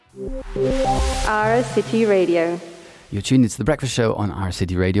Our City Radio. You're tuned into The Breakfast Show on Our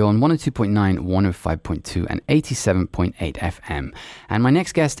City Radio on 102.9, 105.2 and 87.8 FM. And my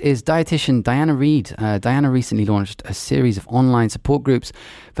next guest is dietitian Diana Reid. Diana recently launched a series of online support groups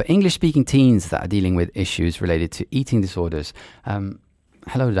for English-speaking teens that are dealing with issues related to eating disorders.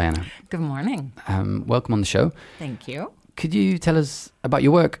 Hello, Diana. Good morning. Welcome on the show. Thank you. Could you tell us about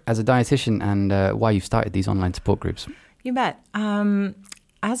your work as a dietitian and why you've started these online support groups? You bet.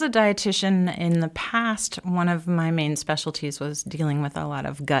 As a dietitian in the past, one of my main specialties was dealing with a lot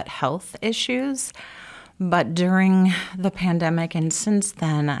of gut health issues. But during the pandemic and since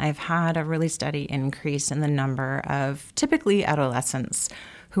then, I've had a really steady increase in the number of typically adolescents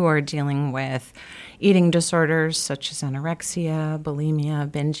who are dealing with eating disorders such as anorexia,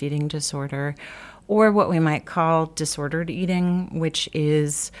 bulimia, binge eating disorder, or what we might call disordered eating, which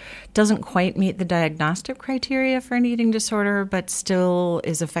doesn't quite meet the diagnostic criteria for an eating disorder, but still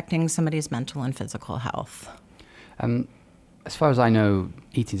is affecting somebody's mental and physical health. As far as I know,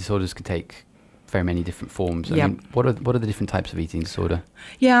 eating disorders can take very many different forms. I mean, what are the different types of eating disorder?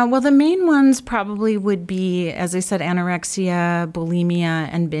 Yeah, well, the main ones probably would be, as I said, anorexia, bulimia,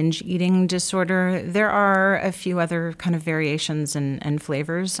 and binge eating disorder. There are a few other kind of variations and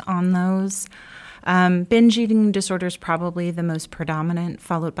flavors on those. Binge eating disorder is probably the most predominant,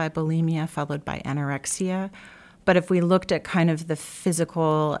 followed by bulimia, followed by anorexia. But if we looked at kind of the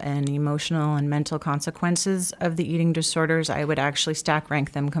physical and emotional and mental consequences of the eating disorders, I would actually stack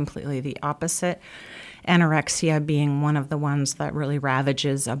rank them completely the opposite. Anorexia being one of the ones that really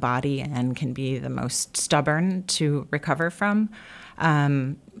ravages a body and can be the most stubborn to recover from,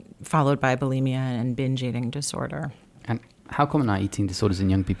 followed by bulimia and binge eating disorder. And how common are eating disorders in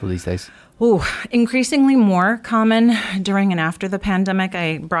young people these days? Increasingly more common during and after the pandemic.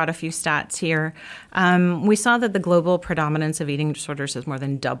 I brought a few stats here. We saw that the global predominance of eating disorders has more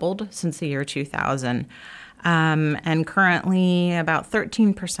than doubled since the year 2000. And currently, about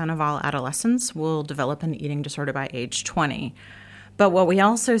 13% of all adolescents will develop an eating disorder by age 20. But what we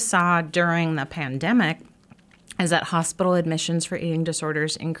also saw during the pandemic is that hospital admissions for eating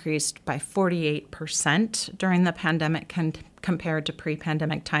disorders increased by 48% during the pandemic compared to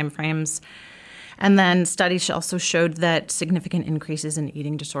pre-pandemic timeframes. And then studies also showed that significant increases in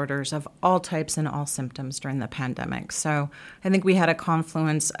eating disorders of all types and all symptoms during the pandemic. So I think we had a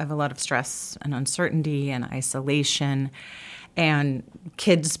confluence of a lot of stress and uncertainty and isolation and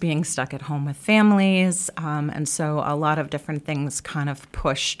kids being stuck at home with families. And so a lot of different things kind of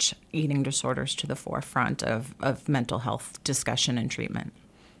pushed eating disorders to the forefront of mental health discussion and treatment.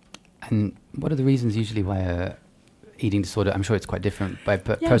 And what are the reasons usually why eating disorder, I'm sure it's quite different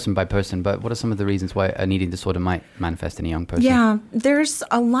person by person, but what are some of the reasons why an eating disorder might manifest in a young person? Yeah, there's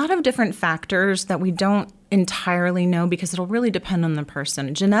a lot of different factors that we don't entirely know because it'll really depend on the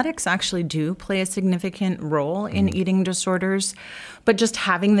person. Genetics actually do play a significant role in eating disorders, but just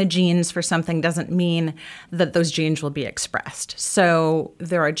having the genes for something doesn't mean that those genes will be expressed. So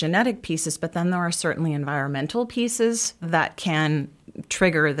there are genetic pieces, but then there are certainly environmental pieces that can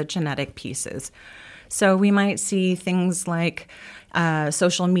trigger the genetic pieces. So we might see things like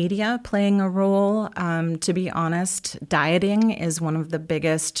social media playing a role. To be honest, dieting is one of the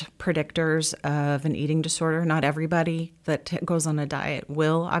biggest predictors of an eating disorder. Not everybody that goes on a diet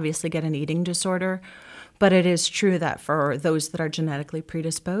will obviously get an eating disorder, but it is true that for those that are genetically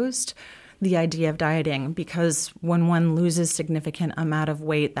predisposed, the idea of dieting, because when one loses significant amount of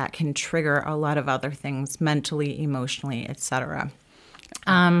weight, that can trigger a lot of other things mentally, emotionally, etc.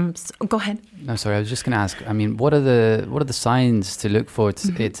 Go ahead. No, sorry. I was just going to ask. I mean, what are the signs to look for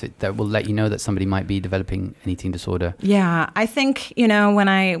that will let you know that somebody might be developing an eating disorder? Yeah, I think when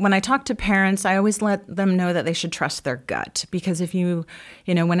I talk to parents, I always let them know that they should trust their gut, because if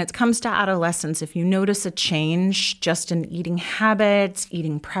when it comes to adolescence, if you notice a change just in eating habits,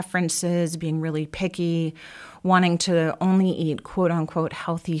 eating preferences, being really picky, wanting to only eat quote unquote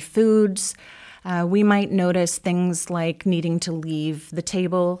healthy foods. We might notice things like needing to leave the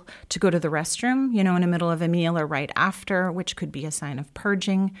table to go to the restroom, in the middle of a meal or right after, which could be a sign of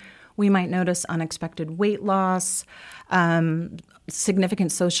purging. We might notice unexpected weight loss,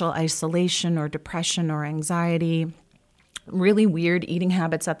 significant social isolation or depression or anxiety, really weird eating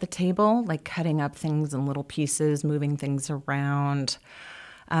habits at the table, like cutting up things in little pieces, moving things around.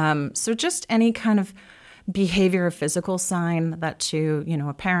 So just any kind of behavior or physical sign that to,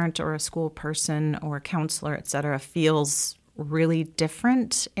 a parent or a school person or a counselor, et cetera, feels really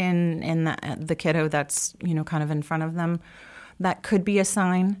different in the kiddo that's, kind of in front of them, that could be a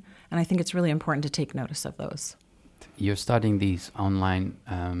sign. And I think it's really important to take notice of those. you're starting these online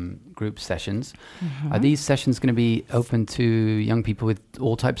group sessions. Are these sessions going to be open to young people with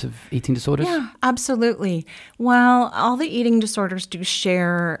all types of eating disorders? Yeah, absolutely. Well, all the eating disorders do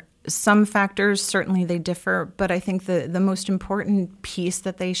share some factors. Certainly they differ, but I think the most important piece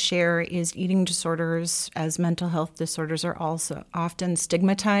that they share is eating disorders, as mental health disorders, are also often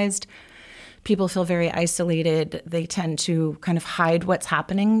stigmatized. People feel very isolated. They tend to kind of hide what's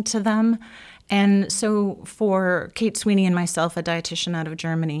happening to them. And so for Kate Sweeney and myself, a dietitian out of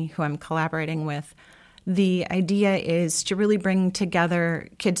Germany who I'm collaborating with, the idea is to really bring together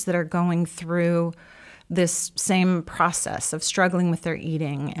kids that are going through this same process of struggling with their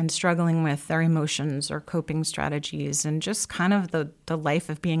eating and struggling with their emotions or coping strategies and just kind of the life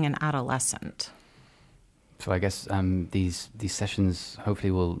of being an adolescent. So I guess these sessions hopefully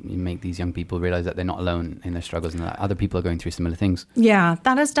will make these young people realize that they're not alone in their struggles and that other people are going through similar things. Yeah,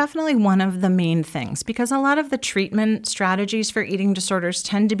 that is definitely one of the main things, because a lot of the treatment strategies for eating disorders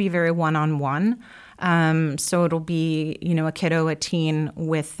tend to be very one-on-one. So it'll be, a kiddo, a teen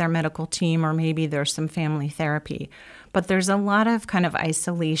with their medical team, or maybe there's some family therapy. But there's a lot of kind of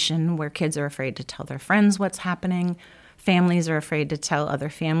isolation where kids are afraid to tell their friends what's happening. Families are afraid to tell other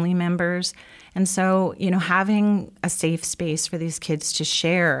family members. And so, having a safe space for these kids to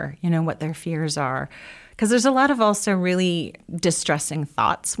share, what their fears are. Because there's a lot of also really distressing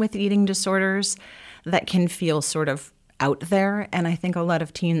thoughts with eating disorders that can feel sort of out there. And I think a lot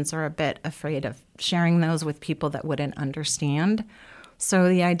of teens are a bit afraid of sharing those with people that wouldn't understand. So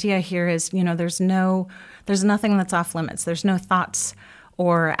the idea here is, there's nothing that's off limits. There's no thoughts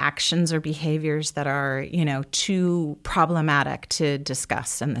or actions or behaviors that are, too problematic to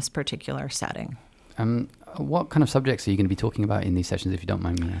discuss in this particular setting. What kind of subjects are you going to be talking about in these sessions, if you don't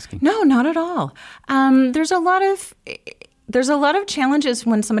mind me asking? No, not at all. There's a lot of challenges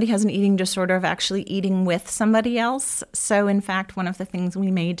when somebody has an eating disorder of actually eating with somebody else. So, in fact, one of the things we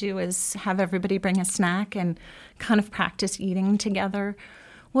may do is have everybody bring a snack and kind of practice eating together.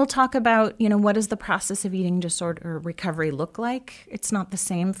 We'll talk about, what does the process of eating disorder recovery look like? It's not the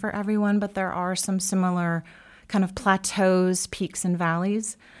same for everyone, but there are some similar kind of plateaus, peaks, and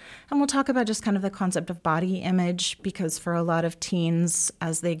valleys. And we'll talk about just kind of the concept of body image, because for a lot of teens,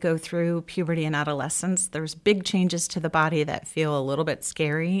 as they go through puberty and adolescence, there's big changes to the body that feel a little bit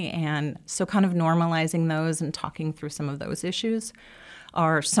scary. And so kind of normalizing those and talking through some of those issues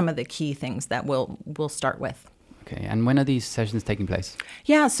are some of the key things that we'll start with. Okay, and when are these sessions taking place?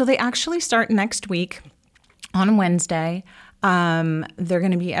 Yeah, so they actually start next week on Wednesday. They're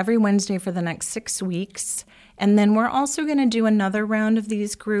going to be every Wednesday for the next 6 weeks. And then we're also going to do another round of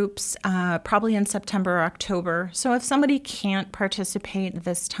these groups probably in September or October. So if somebody can't participate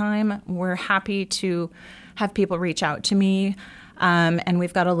this time, we're happy to have people reach out to me. And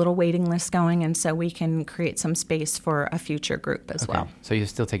we've got a little waiting list going, and so we can create some space for a future group as well. So you're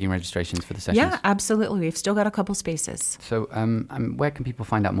still taking registrations for the sessions? Yeah, absolutely. We've still got a couple spaces. So where can people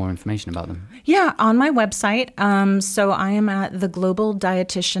find out more information about them? Yeah, on my website. So I am at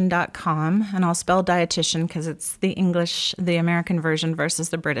theglobaldietitian.com, and I'll spell dietitian because it's the American version versus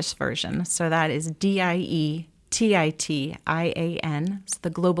the British version. So that is DIETITIAN. It's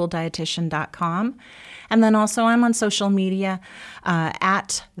theglobaldietitian.com. And then also I'm on social media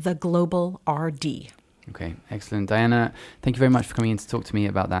at theglobalRD. Okay, excellent. Diana, thank you very much for coming in to talk to me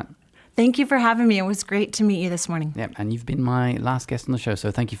about that. Thank you for having me. It was great to meet you this morning. Yeah, and you've been my last guest on the show,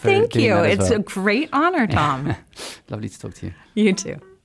 so thank you for doing that as well. It's a great honor, Tom. Lovely to talk to you. You too.